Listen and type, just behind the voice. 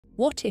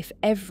What if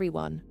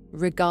everyone,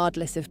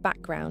 regardless of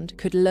background,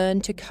 could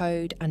learn to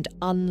code and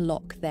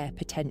unlock their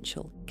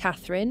potential?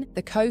 Kathryn,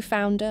 the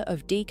co-founder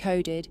of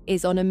Decoded,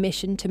 is on a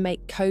mission to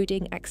make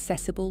coding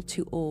accessible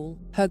to all.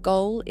 Her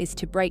goal is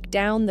to break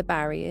down the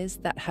barriers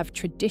that have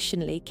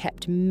traditionally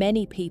kept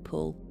many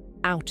people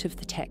out of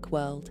the tech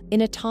world.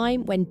 In a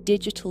time when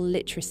digital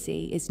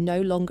literacy is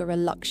no longer a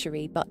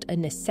luxury but a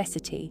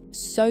necessity,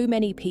 so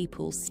many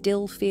people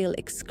still feel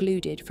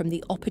excluded from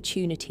the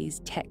opportunities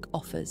tech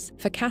offers.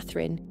 For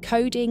Kathryn,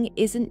 coding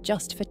isn't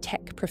just for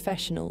tech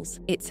professionals,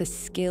 it's a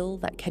skill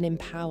that can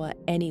empower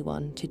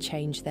anyone to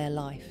change their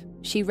life.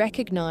 She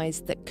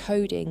recognized that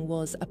coding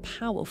was a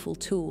powerful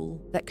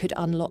tool that could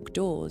unlock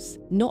doors,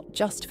 not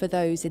just for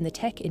those in the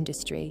tech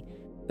industry,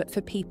 but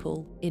for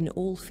people in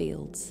all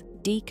fields.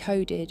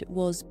 Decoded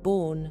was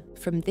born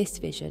from this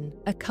vision,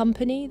 a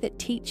company that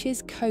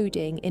teaches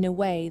coding in a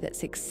way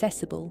that's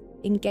accessible,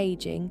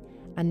 engaging,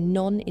 and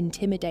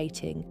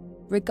non-intimidating,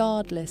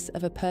 regardless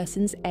of a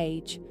person's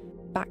age,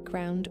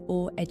 background,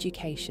 or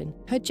education.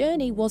 Her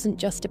journey wasn't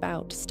just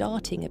about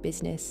starting a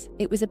business,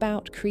 it was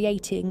about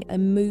creating a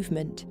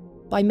movement.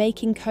 By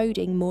making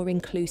coding more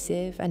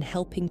inclusive and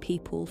helping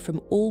people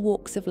from all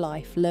walks of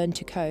life learn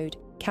to code,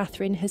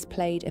 Kathryn has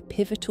played a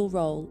pivotal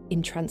role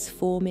in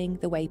transforming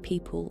the way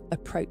people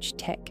approach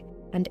tech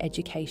and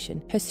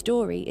education. Her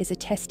story is a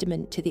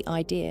testament to the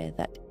idea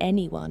that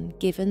anyone,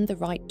 given the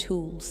right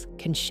tools,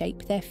 can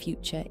shape their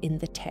future in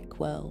the tech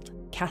world.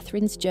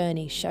 Kathryn's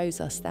journey shows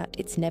us that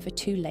it's never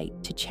too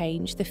late to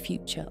change the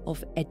future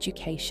of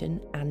education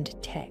and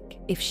tech.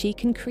 If she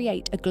can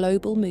create a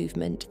global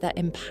movement that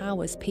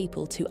empowers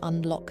people to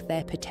unlock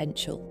their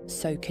potential,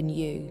 so can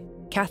you.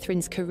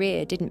 Kathryn's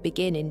career didn't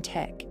begin in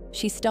tech.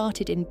 She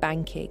started in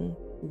banking,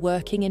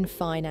 working in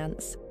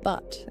finance,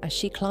 but as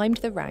she climbed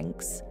the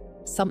ranks,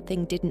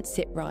 something didn't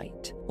sit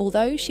right.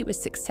 Although she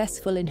was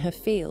successful in her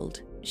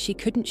field, she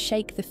couldn't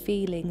shake the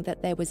feeling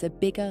that there was a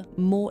bigger,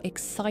 more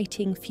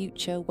exciting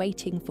future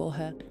waiting for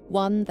her,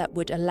 one that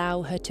would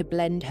allow her to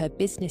blend her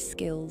business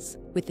skills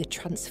with the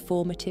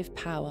transformative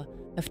power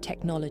of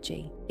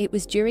technology. It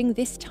was during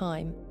this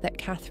time that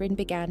Kathryn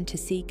began to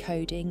see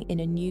coding in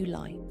a new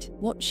light.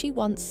 What she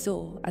once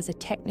saw as a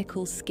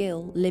technical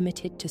skill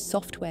limited to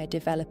software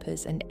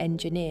developers and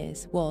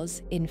engineers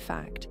was, in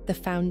fact, the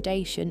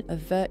foundation of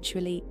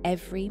virtually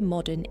every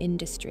modern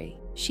industry.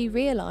 She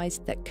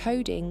realized that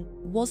coding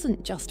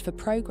wasn't just for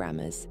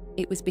programmers,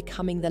 it was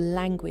becoming the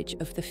language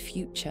of the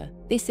future.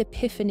 This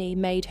epiphany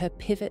made her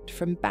pivot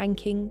from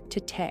banking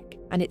to tech,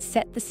 and it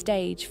set the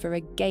stage for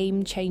a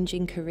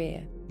game-changing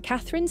career.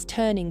 Kathryn's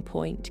turning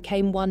point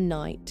came one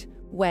night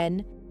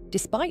when,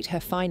 despite her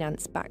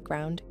finance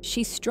background,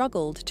 she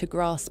struggled to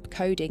grasp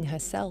coding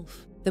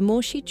herself. The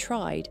more she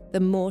tried, the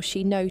more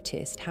she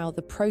noticed how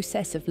the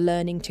process of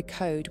learning to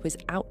code was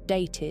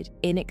outdated,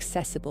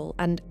 inaccessible,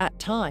 and, at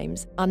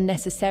times,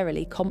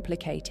 unnecessarily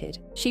complicated.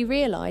 She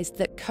realized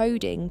that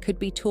coding could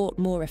be taught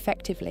more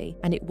effectively,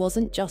 and it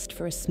wasn't just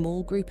for a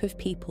small group of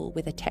people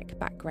with a tech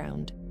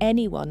background.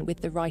 Anyone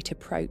with the right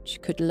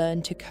approach could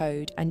learn to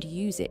code and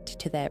use it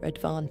to their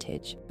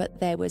advantage.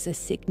 But there was a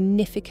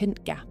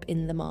significant gap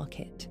in the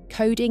market.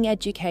 Coding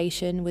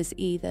education was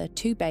either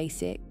too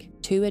basic,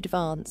 too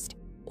advanced,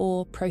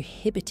 or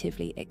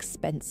prohibitively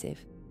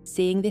expensive.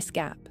 Seeing this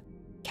gap,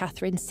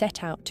 Kathryn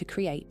set out to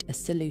create a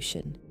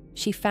solution.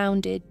 She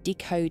founded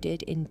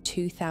Decoded in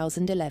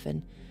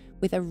 2011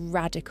 with a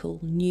radical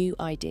new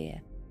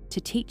idea: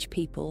 to teach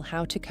people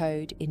how to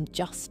code in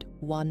just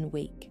 1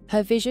 week.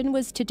 Her vision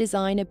was to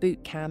design a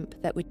boot camp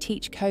that would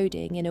teach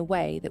coding in a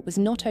way that was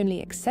not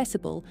only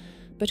accessible,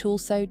 but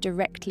also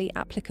directly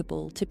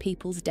applicable to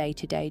people's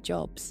day-to-day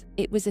jobs.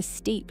 It was a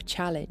steep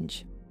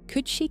challenge.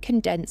 Could she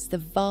condense the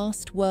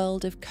vast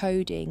world of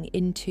coding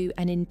into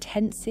an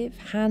intensive,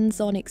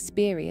 hands-on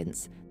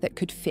experience that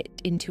could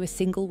fit into a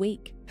single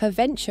week? Her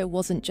venture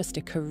wasn't just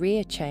a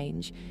career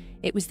change,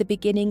 it was the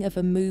beginning of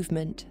a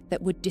movement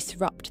that would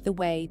disrupt the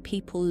way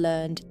people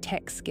learned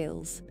tech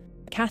skills.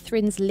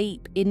 Kathryn's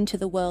leap into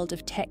the world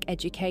of tech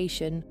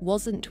education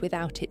wasn't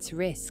without its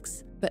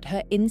risks, but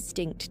her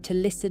instinct to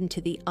listen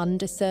to the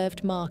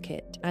underserved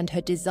market and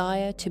her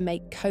desire to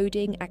make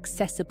coding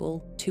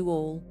accessible to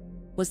all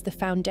was the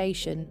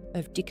foundation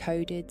of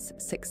Decoded's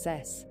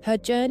success. Her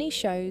journey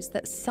shows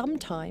that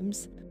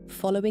sometimes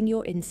following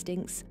your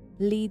instincts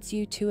leads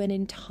you to an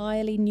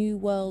entirely new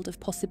world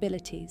of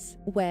possibilities,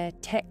 where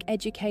tech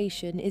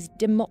education is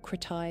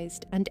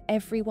democratized and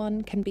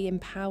everyone can be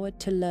empowered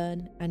to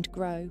learn and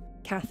grow.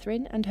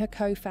 Kathryn and her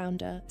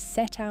co-founder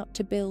set out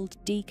to build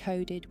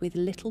Decoded with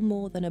little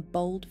more than a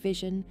bold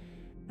vision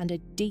and a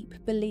deep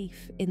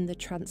belief in the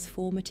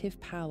transformative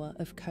power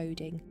of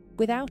coding.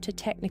 Without a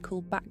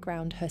technical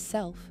background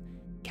herself,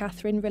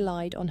 Kathryn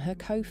relied on her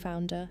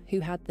co-founder,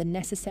 who had the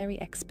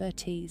necessary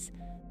expertise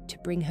to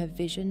bring her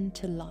vision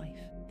to life.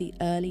 The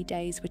early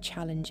days were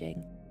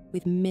challenging,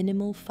 with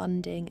minimal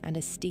funding and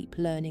a steep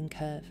learning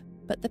curve,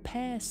 but the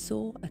pair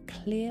saw a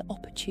clear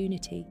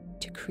opportunity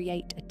to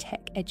create a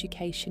tech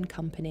education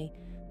company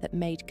that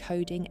made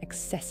coding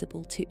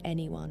accessible to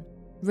anyone.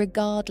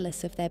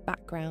 regardless of their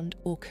background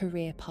or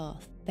career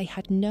path. They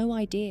had no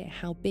idea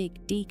how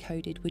big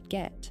Decoded would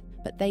get,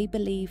 but they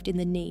believed in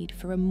the need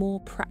for a more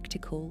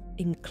practical,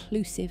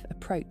 inclusive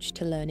approach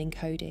to learning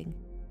coding.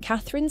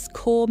 Kathryn's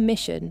core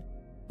mission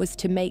was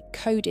to make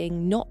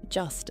coding not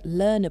just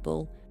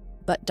learnable,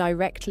 but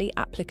directly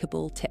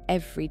applicable to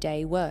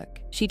everyday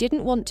work. She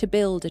didn't want to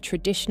build a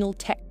traditional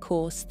tech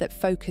course that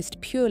focused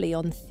purely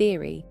on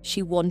theory.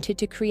 She wanted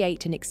to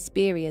create an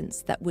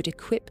experience that would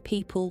equip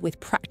people with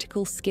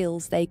practical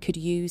skills they could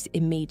use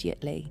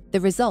immediately. The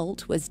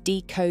result was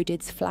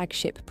Decoded's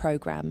flagship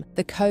program,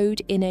 the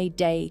Code in a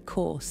Day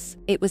course.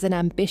 It was an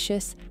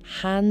ambitious,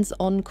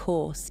 hands-on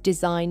course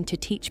designed to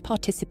teach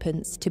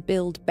participants to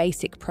build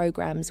basic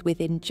programs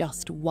within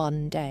just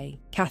one day.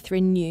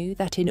 Kathryn knew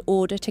that in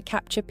order to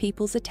capture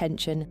people's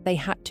attention, they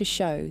had to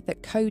show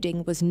that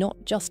coding was not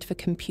just for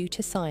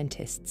computer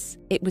scientists.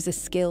 It was a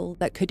skill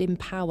that could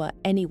empower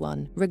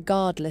anyone,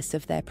 regardless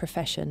of their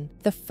profession.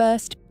 The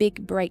first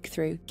big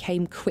breakthrough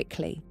came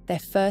quickly. Their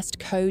first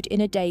Code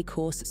in a Day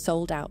course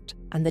sold out,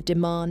 and the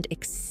demand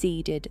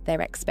exceeded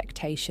their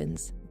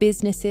expectations.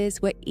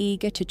 Businesses were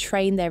eager to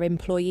train their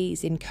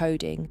employees in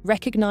coding,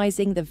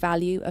 recognizing the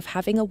value of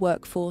having a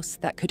workforce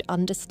that could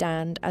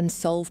understand and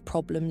solve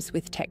problems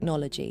with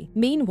technology.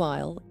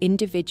 Meanwhile,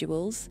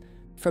 individuals,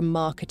 from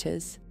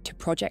marketers to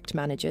project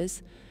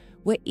managers,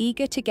 were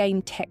eager to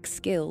gain tech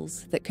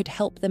skills that could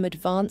help them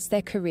advance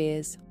their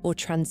careers or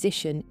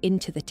transition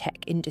into the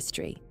tech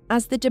industry.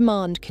 As the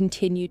demand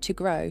continued to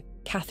grow,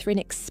 Kathryn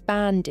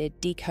expanded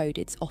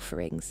Decoded's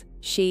offerings.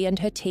 She and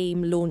her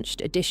team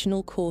launched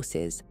additional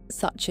courses,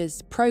 such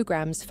as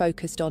programs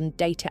focused on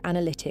data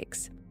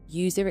analytics,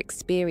 user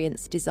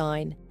experience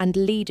design, and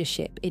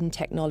leadership in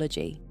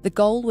technology. The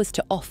goal was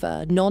to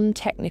offer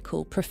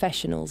non-technical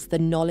professionals the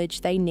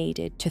knowledge they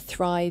needed to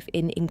thrive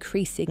in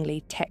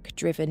increasingly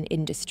tech-driven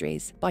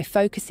industries. By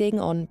focusing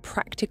on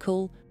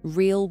practical,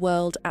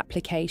 real-world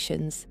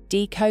applications,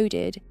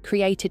 Decoded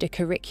created a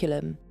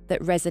curriculum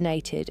that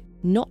resonated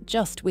not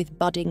just with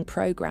budding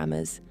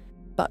programmers,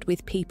 but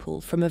with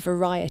people from a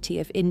variety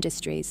of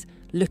industries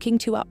looking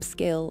to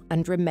upskill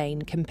and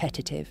remain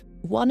competitive.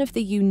 One of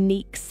the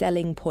unique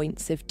selling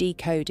points of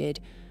Decoded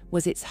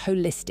was its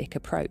holistic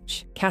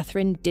approach.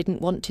 Kathryn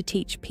didn't want to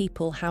teach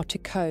people how to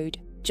code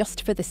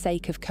just for the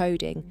sake of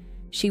coding.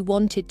 She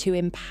wanted to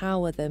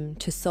empower them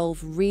to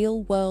solve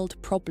real-world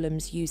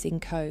problems using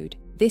code.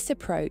 This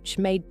approach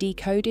made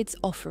Decoded's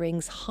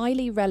offerings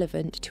highly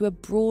relevant to a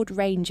broad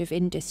range of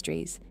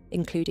industries,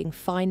 including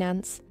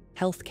finance,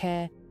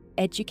 healthcare,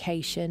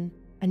 education,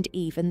 and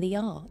even the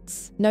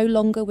arts. No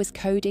longer was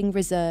coding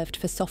reserved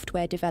for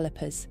software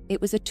developers.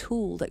 It was a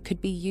tool that could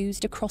be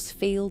used across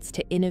fields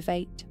to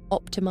innovate,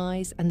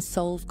 optimize, and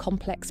solve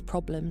complex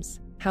problems.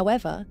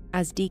 However,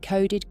 as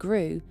Decoded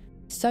grew,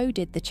 so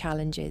did the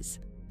challenges.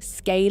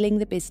 Scaling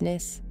the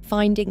business,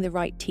 finding the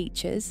right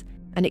teachers,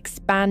 and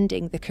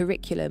expanding the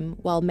curriculum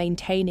while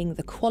maintaining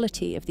the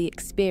quality of the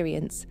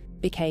experience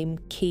became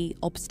key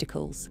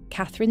obstacles.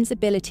 Kathryn's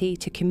ability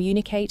to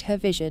communicate her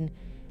vision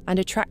and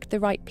attract the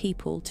right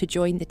people to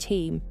join the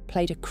team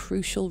played a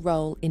crucial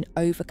role in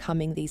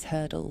overcoming these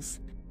hurdles.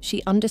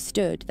 She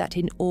understood that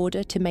in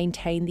order to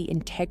maintain the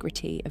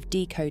integrity of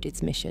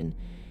Decoded's mission,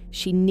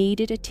 she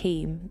needed a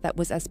team that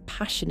was as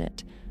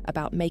passionate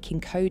about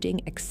making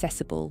coding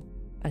accessible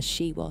as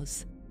she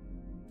was.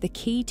 The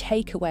key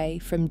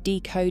takeaway from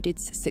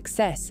Decoded's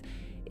success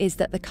is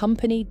that the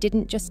company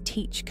didn't just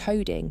teach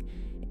coding,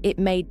 it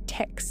made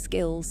tech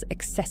skills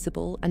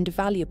accessible and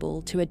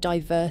valuable to a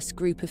diverse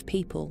group of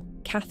people.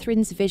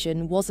 Kathryn's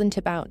vision wasn't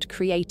about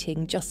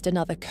creating just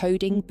another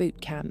coding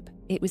bootcamp.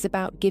 It was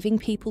about giving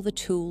people the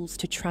tools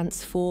to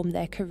transform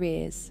their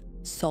careers,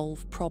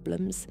 solve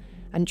problems,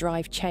 and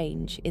drive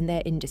change in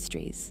their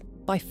industries.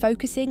 By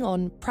focusing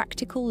on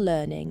practical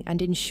learning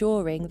and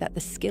ensuring that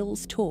the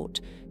skills taught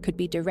could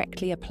be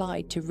directly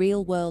applied to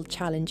real-world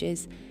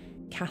challenges,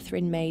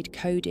 Kathryn made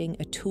coding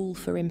a tool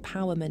for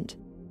empowerment,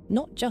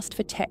 not just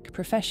for tech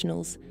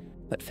professionals,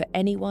 but for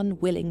anyone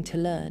willing to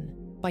learn.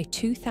 By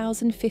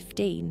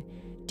 2015,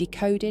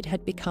 Decoded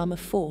had become a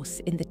force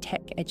in the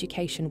tech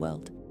education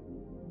world,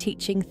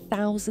 teaching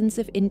thousands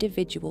of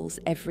individuals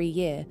every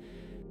year,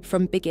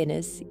 from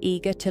beginners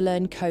eager to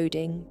learn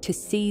coding to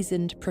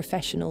seasoned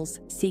professionals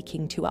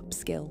seeking to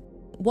upskill.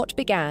 What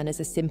began as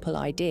a simple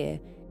idea,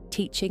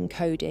 teaching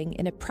coding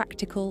in a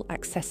practical,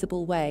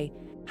 accessible way,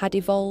 had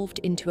evolved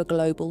into a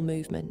global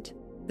movement.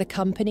 The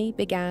company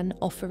began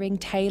offering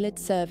tailored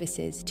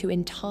services to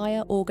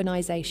entire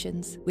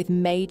organizations, with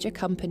major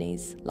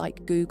companies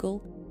like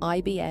Google,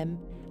 IBM,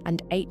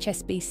 and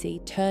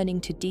HSBC turning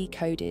to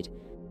Decoded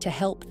to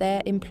help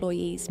their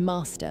employees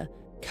master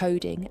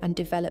coding and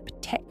develop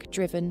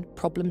tech-driven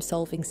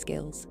problem-solving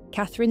skills.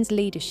 Kathryn's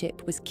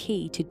leadership was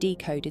key to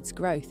Decoded's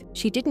growth.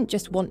 She didn't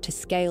just want to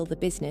scale the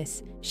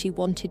business, she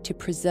wanted to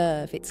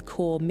preserve its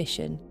core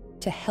mission,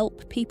 to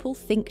help people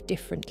think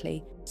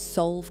differently,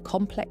 solve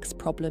complex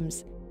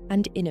problems,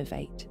 and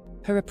innovate.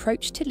 Her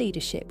approach to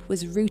leadership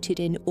was rooted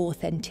in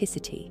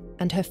authenticity,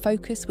 and her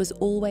focus was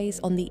always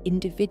on the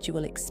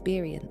individual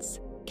experience.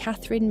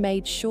 Kathryn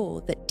made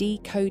sure that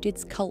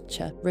Decoded's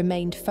culture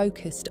remained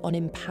focused on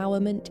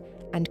empowerment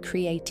and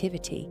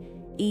creativity,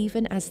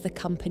 even as the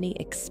company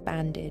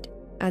expanded.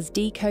 As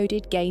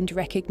Decoded gained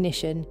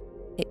recognition,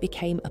 it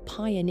became a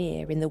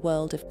pioneer in the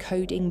world of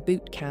coding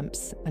boot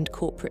camps and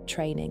corporate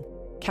training.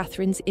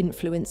 Kathryn's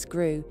influence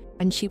grew,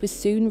 and she was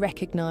soon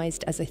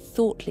recognized as a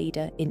thought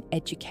leader in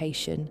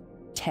education,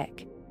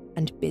 tech,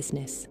 and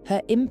business.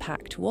 Her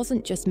impact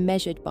wasn't just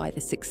measured by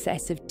the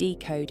success of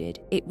Decoded,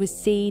 it was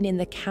seen in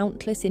the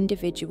countless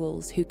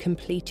individuals who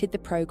completed the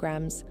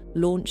programs,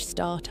 launched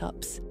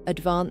startups,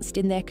 advanced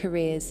in their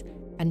careers,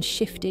 and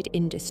shifted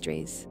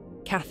industries.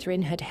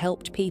 Kathryn had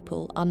helped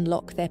people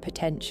unlock their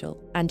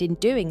potential, and in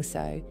doing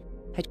so,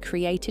 had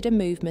created a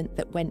movement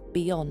that went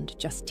beyond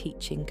just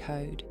teaching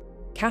code.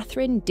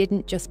 Kathryn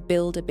didn't just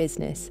build a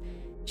business,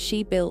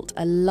 she built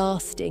a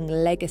lasting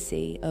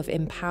legacy of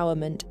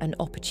empowerment and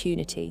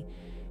opportunity,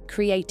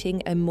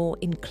 creating a more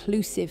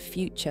inclusive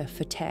future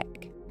for tech.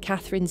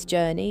 Kathryn's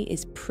journey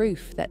is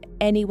proof that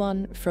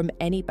anyone from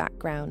any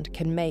background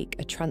can make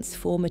a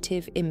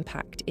transformative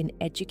impact in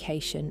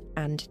education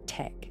and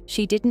tech.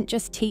 She didn't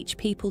just teach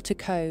people to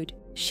code,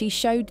 she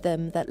showed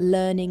them that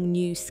learning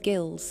new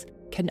skills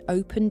can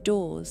open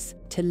doors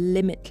to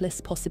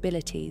limitless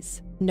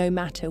possibilities, no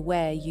matter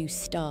where you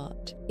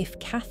start. If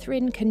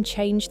Kathryn can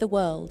change the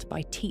world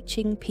by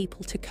teaching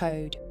people to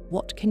code,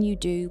 what can you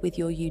do with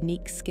your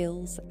unique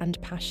skills and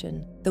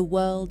passion? The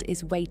world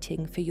is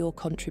waiting for your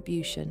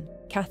contribution.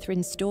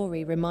 Kathryn's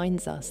story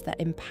reminds us that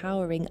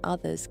empowering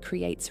others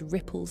creates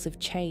ripples of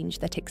change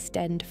that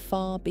extend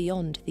far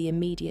beyond the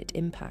immediate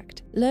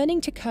impact. Learning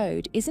to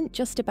code isn't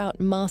just about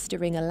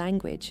mastering a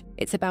language,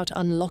 it's about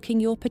unlocking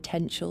your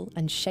potential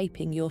and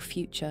shaping your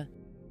future.